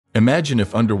Imagine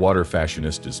if underwater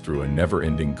fashionistas threw a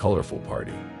never-ending colorful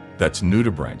party. That's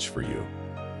Nudibranchs for you.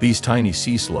 These tiny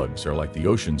sea slugs are like the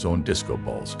ocean's own disco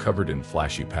balls, covered in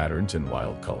flashy patterns and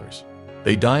wild colors.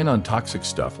 They dine on toxic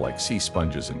stuff like sea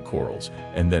sponges and corals,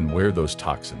 and then wear those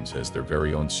toxins as their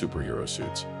very own superhero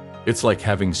suits. It's like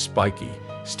having spiky,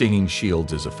 stinging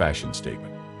shields as a fashion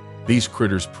statement. These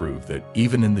critters prove that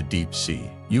even in the deep sea,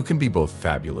 you can be both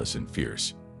fabulous and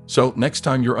fierce. So next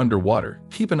time you're underwater,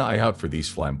 keep an eye out for these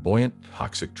flamboyant,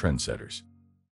 toxic trendsetters.